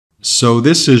So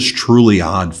this is truly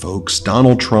odd, folks.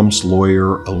 Donald Trump's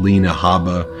lawyer, Alina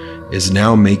Habba, is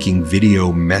now making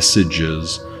video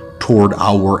messages toward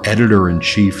our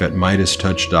editor-in-chief at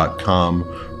MeidasTouch.com,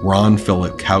 Ron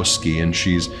Filikowski, and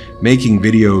she's making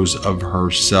videos of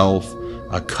herself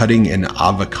cutting an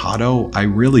avocado. I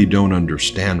really don't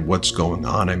understand what's going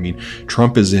on. I mean,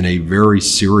 Trump is in a very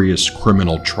serious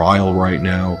criminal trial right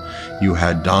now. You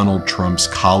had Donald Trump's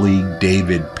colleague,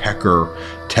 David Pecker,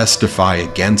 testify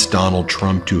against Donald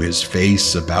Trump to his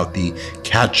face about the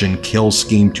catch and kill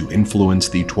scheme to influence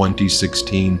the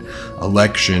 2016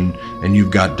 election. And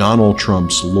you've got Donald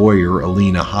Trump's lawyer,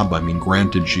 Alina Habba. I mean,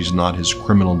 granted, she's not his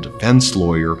criminal defense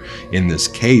lawyer in this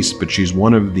case, but she's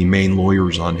one of the main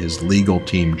lawyers on his legal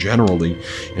team generally.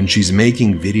 And she's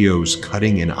making videos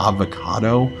cutting an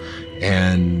avocado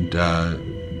and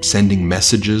sending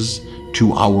messages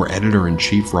to our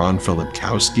editor-in-chief, Ron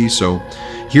Filikowski. So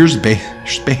here's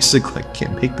basically, I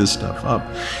can't make this stuff up.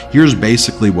 Here's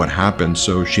basically what happened.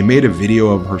 So she made a video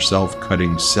of herself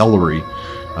cutting celery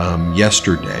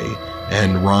yesterday,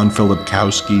 and Ron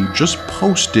Filikowski just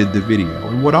posted the video.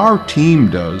 And what our team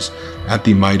does at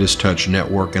the MeidasTouch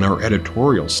Network and our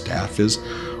editorial staff is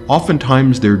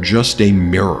oftentimes they're just a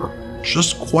mirror,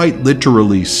 just quite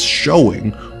literally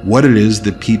showing what it is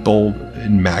that people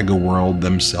in MAGA world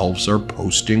themselves are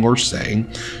posting or saying.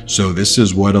 So this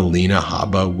is what Alina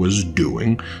Habba was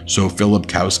doing. So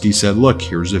Filikowski said, look,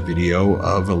 here's a video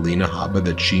of Alina Habba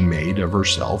that she made of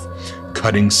herself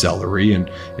cutting celery,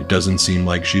 and it doesn't seem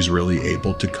like she's really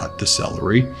able to cut the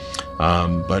celery.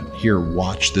 But here,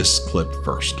 watch this clip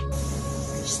first. I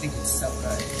just think it's so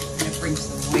good. And it brings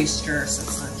the moisture so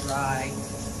it's not dry.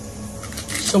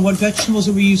 So what vegetables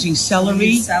are we using? Celery? We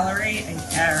use celery and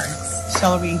carrots.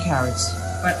 Celery and carrots.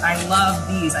 But I love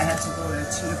these. I had to go to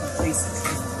 2 different places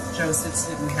because Joseph's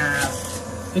didn't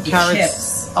have the carrots.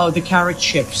 Chips. Oh, the carrot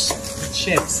chips. The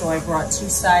chips. So I brought 2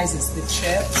 sizes, the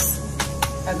chips.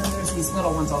 And then there's these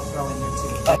little ones I'll throw in there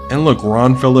too. And look,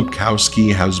 Ron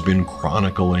Filikowski has been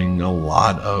chronicling a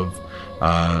lot of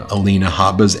Alina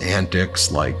Habba's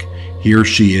antics. Like, here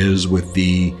she is with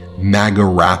the MAGA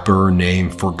rapper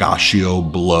named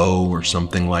Forgatio Blow or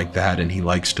something like that, and he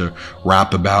likes to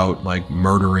rap about like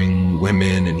murdering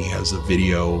women, and he has a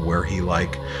video where he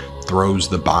like throws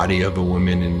the body of a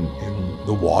woman in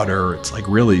the water. It's like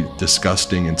really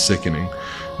disgusting and sickening.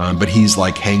 But he's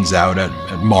like hangs out at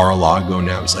Mar-a-Lago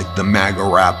now. He's like the MAGA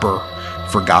rapper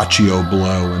Forgatio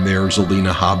Blow, and there's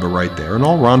Alina Habba right there. And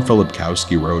all Ron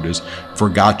Filikowski wrote is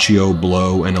Forgatio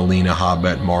Blow and Alina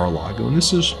Habba at Mar-a-Lago. And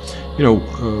this is, you know,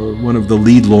 one of the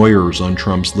lead lawyers on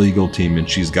Trump's legal team, and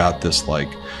she's got this like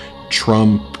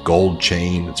Trump gold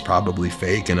chain. It's probably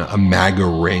fake, and a MAGA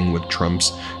ring with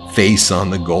Trump's face on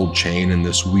the gold chain and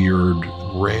this weird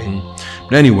ring.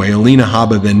 But anyway, Alina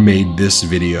Habba then made this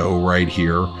video right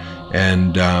here,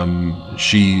 and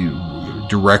she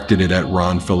directed it at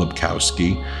Ron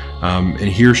Filikowski. And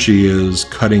here she is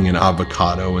cutting an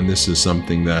avocado, and this is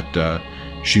something that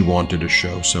she wanted to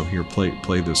show. So here,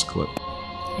 play this clip.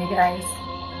 Hey guys.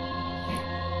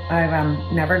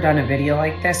 I've never done a video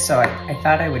like this, so I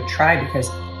thought I would try because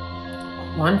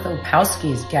Ron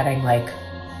Filikowski is getting like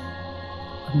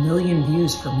 1 million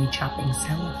views for me chopping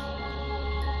celery.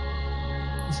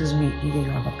 This is me eating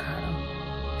avocado.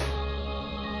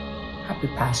 Happy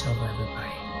Passover, everybody.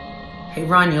 Hey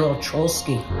Ron, you little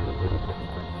trollski.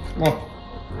 Well,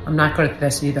 I'm not good at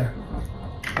this either.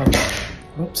 Oh,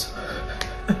 whoops.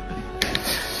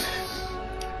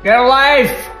 Get a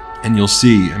life! And you'll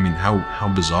see, I mean,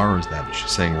 how bizarre is that? She's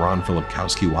saying, Ron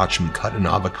Filikowski, watch me cut an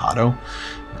avocado.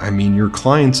 I mean, your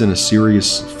client's in a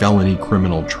serious felony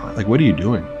criminal trial. Like, what are you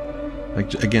doing?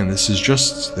 Like, again, this is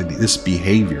just, this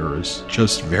behavior is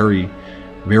just very,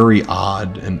 very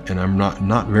odd, and I'm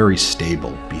not very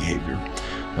stable behavior.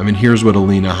 I mean, here's what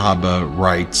Alina Habba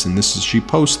writes, and this is, she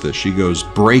posts this. She goes,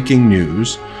 breaking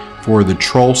news for the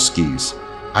Trollskis.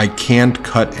 I can't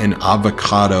cut an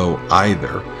avocado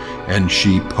either. And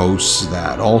she posts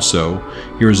that. Also,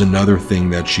 here's another thing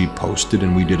that she posted,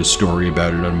 and we did a story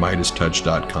about it on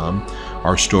MeidasTouch.com.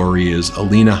 Our story is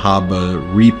Alina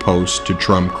Habba repost to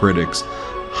Trump critics.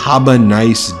 Habba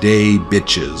nice day,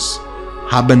 bitches.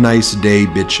 Habba nice day,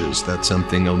 bitches. That's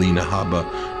something Alina Habba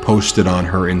posted on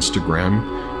her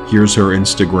Instagram. Here's her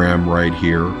Instagram right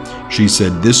here. She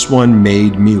said, this one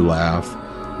made me laugh.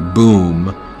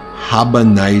 Boom.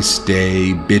 Habba nice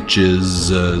day,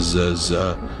 bitches,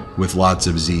 with lots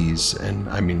of Z's. And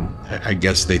I mean, I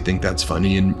guess they think that's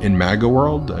funny in MAGA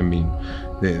world. I mean,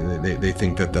 they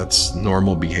think that that's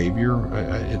normal behavior.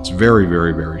 It's very,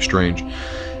 very, very strange.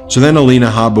 So then Alina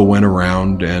Habba went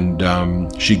around and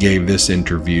she gave this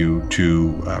interview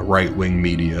to right-wing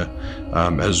media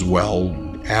as well,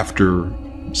 after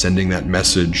sending that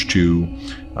message to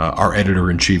our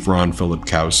editor-in-chief, Ron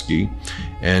Filipkowski.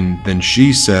 And then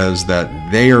she says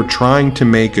that they are trying to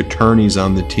make attorneys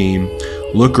on the team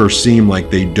look or seem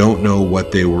like they don't know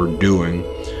what they were doing.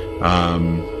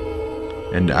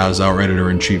 And as our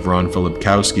editor-in-chief, Ron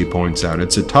Filipkowski, points out,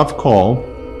 it's a tough call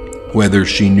whether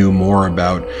she knew more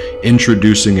about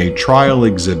introducing a trial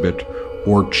exhibit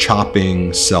or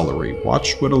chopping celery.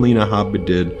 Watch what Alina Habba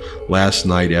did last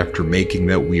night after making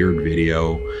that weird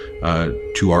video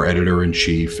to our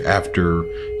editor-in-chief, after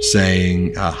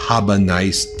saying, "Have a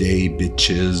nice day,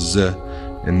 bitches."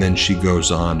 And then she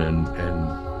goes on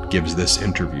and gives this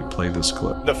interview. Play this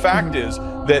clip. The fact is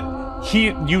that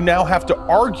you now have to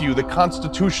argue the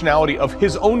constitutionality of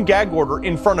his own gag order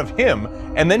in front of him,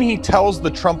 and then he tells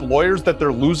the Trump lawyers that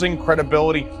they're losing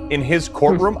credibility in his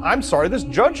courtroom. I'm sorry, this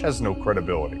judge has no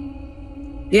credibility.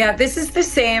 Yeah, this is the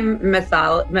same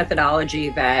methodology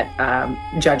that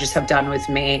judges have done with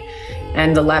me,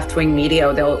 and the left-wing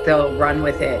media, they'll run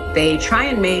with it. They try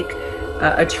and make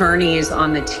attorneys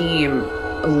on the team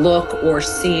look or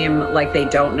seem like they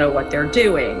don't know what they're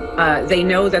doing. They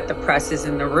know that the press is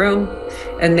in the room,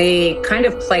 and they kind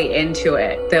of play into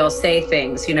it. They'll say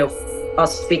things, you know, I'll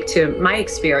speak to my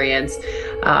experience.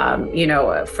 You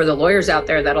know, for the lawyers out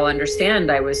there that'll understand,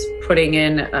 I was putting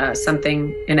in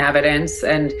something in evidence,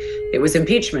 and it was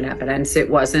impeachment evidence.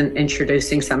 It wasn't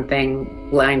introducing something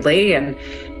blindly. And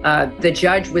the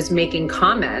judge was making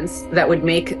comments that would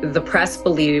make the press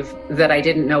believe that I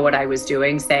didn't know what I was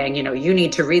doing, saying, you know, you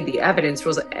need to read the evidence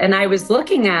rules. And I was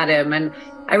looking at him, and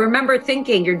I remember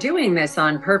thinking, you're doing this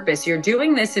on purpose. You're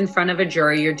doing this in front of a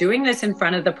jury. You're doing this in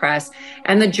front of the press.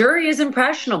 And the jury is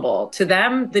impressionable. To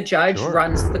them, the judge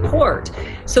runs the court.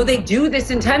 So they do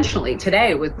this intentionally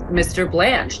today with Mr.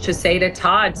 Blanche, to say to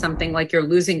Todd something like, you're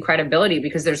losing credibility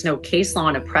because there's no case law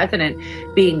on a president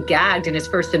being gagged and his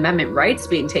First Amendment rights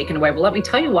being taken away. Well, let me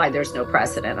tell you why there's no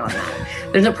precedent on that.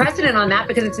 There's no precedent on that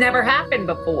because it's never happened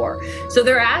before. So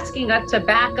they're asking us to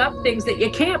back up things that you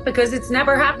can't, because it's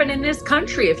never happened in this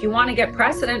country. If you want to get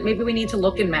precedent, maybe we need to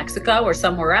look in Mexico or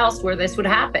somewhere else where this would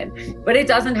happen. But it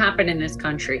doesn't happen in this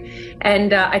country.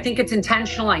 And I think it's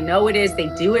intentional. I know it is. They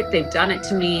do it. They've done it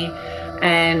to me.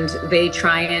 And they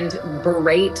try and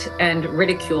berate and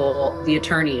ridicule the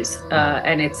attorneys.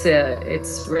 And it's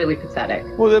really pathetic.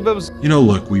 Well, that was... You know,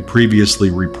 look, we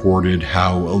previously reported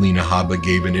how Alina Habba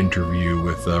gave an interview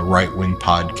with a right-wing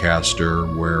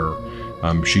podcaster where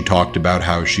she talked about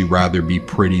how she'd rather be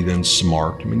pretty than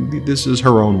smart. I mean, this is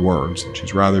her own words.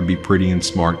 She'd rather be pretty and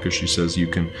smart because she says you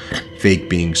can fake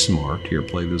being smart. Here,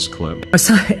 play this clip.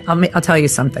 So, I'll tell you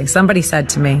something. Somebody said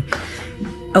to me,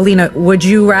 Alina, would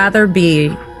you rather be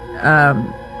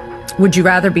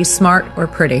smart or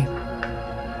pretty?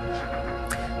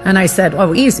 And I said,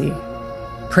 oh, easy,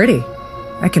 pretty.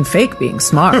 I can fake being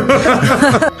smart.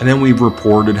 And then we've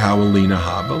reported how Alina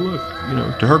Habba, look, you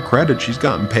know, to her credit, she's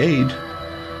gotten paid.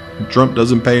 Trump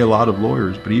doesn't pay a lot of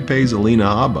lawyers, but he pays Alina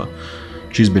Habba.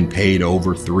 She's been paid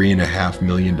over $3.5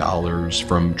 million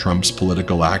from Trump's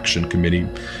Political Action Committee,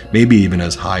 maybe even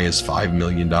as high as $5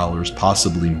 million,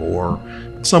 possibly more.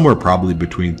 Somewhere probably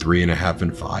between 3.5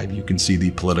 and 5. You can see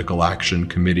the Political Action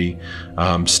Committee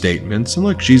statements. And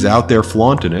look, she's out there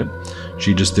flaunting it.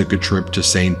 She just took a trip to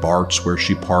St. Bart's where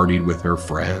she partied with her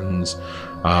friends.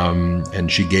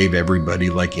 And she gave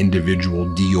everybody like individual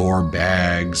Dior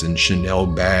bags and Chanel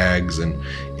bags and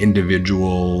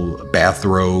individual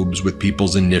bathrobes with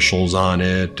people's initials on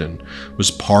it, and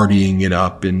was partying it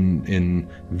up in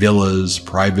villas,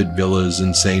 private villas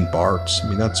in St. Bart's. I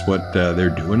mean, that's what they're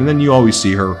doing. And then you always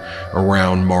see her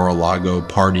around Mar-a-Lago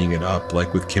partying it up,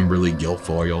 like with Kimberly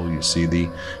Guilfoyle. You see the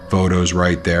photos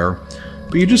right there.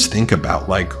 But you just think about,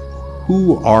 like,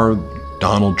 who are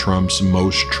Donald Trump's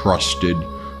most trusted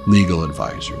legal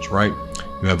advisors, right?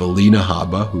 You have Alina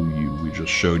Habba, who we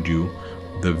just showed you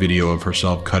the video of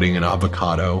herself cutting an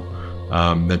avocado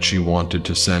that she wanted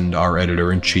to send our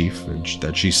editor-in-chief, and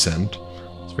that she sent.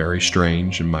 It's very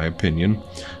strange, in my opinion.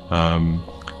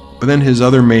 But then his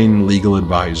other main legal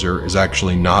advisor is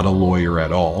actually not a lawyer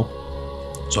at all.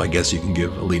 So I guess you can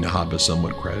give Alina Habba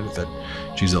somewhat credit that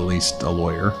she's at least a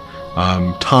lawyer.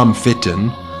 Tom Fitton,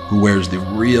 who wears the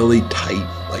really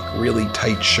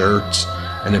tight shirts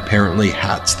and apparently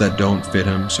hats that don't fit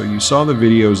him. So you saw the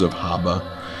videos of Habba.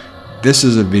 This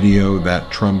is a video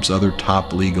that Trump's other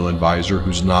top legal advisor,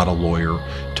 who's not a lawyer,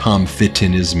 Tom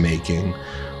Fitton, is making.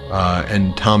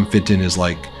 And Tom Fitton is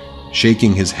like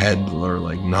shaking his head or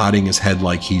like nodding his head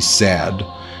like he's sad.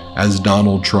 as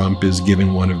Donald Trump is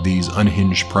giving one of these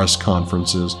unhinged press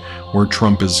conferences where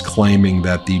Trump is claiming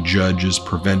that the judge is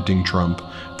preventing Trump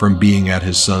from being at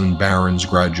his son Barron's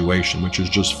graduation, which is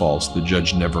just false. The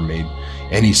judge never made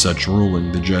any such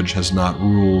ruling. The judge has not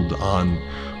ruled on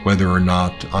whether or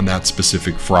not on that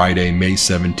specific Friday, May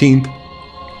 17th,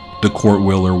 the court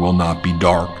will or will not be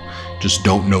dark. Just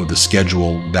don't know the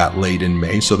schedule that late in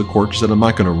May. So the court said, I'm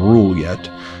not going to rule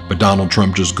yet. But Donald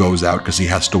Trump just goes out because he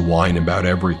has to whine about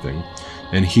everything.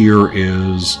 And here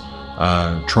is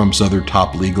Trump's other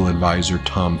top legal advisor,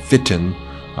 Tom Fitton,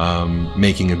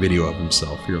 making a video of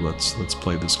himself. Here, let's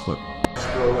play this clip.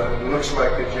 It looks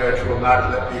like the judge will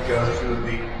not let me go through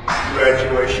the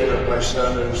graduation of my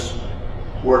son, who's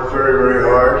worked very, very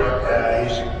hard.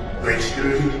 He's a great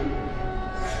student.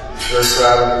 Very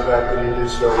proud of the fact that he did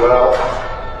so well.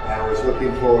 I was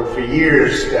looking forward for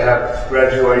years to have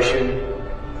graduation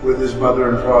with his mother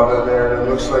and father there. And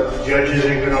it looks like the judge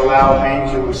isn't going to allow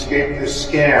me to escape this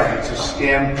scam. It's a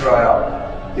scam trial.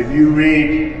 If you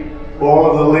read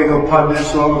all of the legal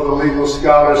pundits, all of the legal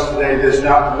scholars today, there's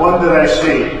not one that I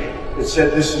see that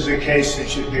said this is a case that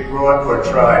should be brought or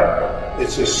tried.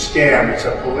 It's a scam. It's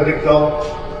a political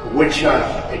witch hunt.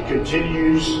 It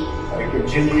continues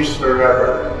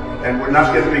forever. And we're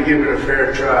not going to be given a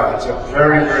fair trial. It's a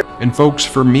very, very... And folks,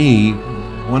 for me,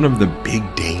 one of the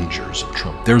big dangers of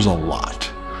Trump, there's a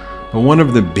lot, but one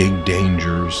of the big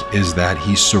dangers is that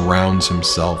he surrounds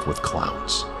himself with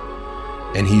clowns.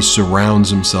 And he surrounds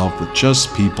himself with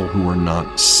just people who are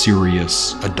not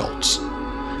serious adults,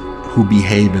 who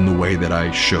behave in the way that I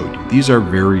showed you. These are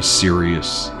very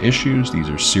serious issues. These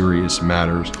are serious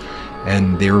matters.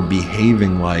 And they're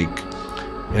behaving like,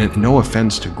 and no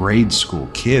offense to grade school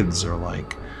kids or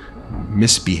like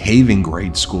misbehaving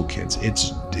grade school kids.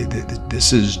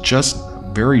 This is just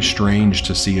very strange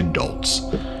to see adults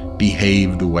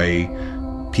behave the way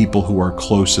people who are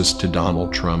closest to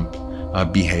Donald Trump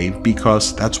behave,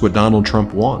 because that's what Donald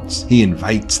Trump wants. He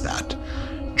invites that.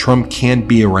 Trump can't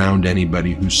be around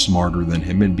anybody who's smarter than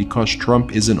him, and because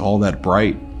Trump isn't all that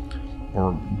bright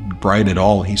or bright at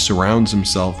all, he surrounds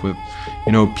himself with,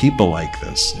 people like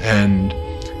this. And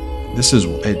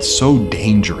it's so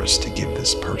dangerous to give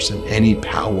this person any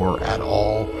power at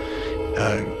all.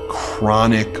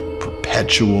 Chronic,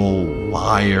 perpetual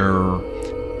liar,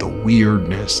 the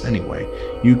weirdness. Anyway,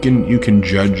 you can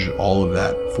judge all of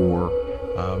that for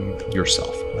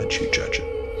yourself. Let you judge it.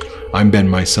 I'm Ben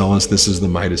Meiselas. This is the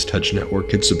MeidasTouch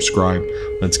Network. Hit subscribe.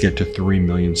 Let's get to 3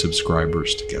 million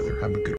subscribers together. Have a good one.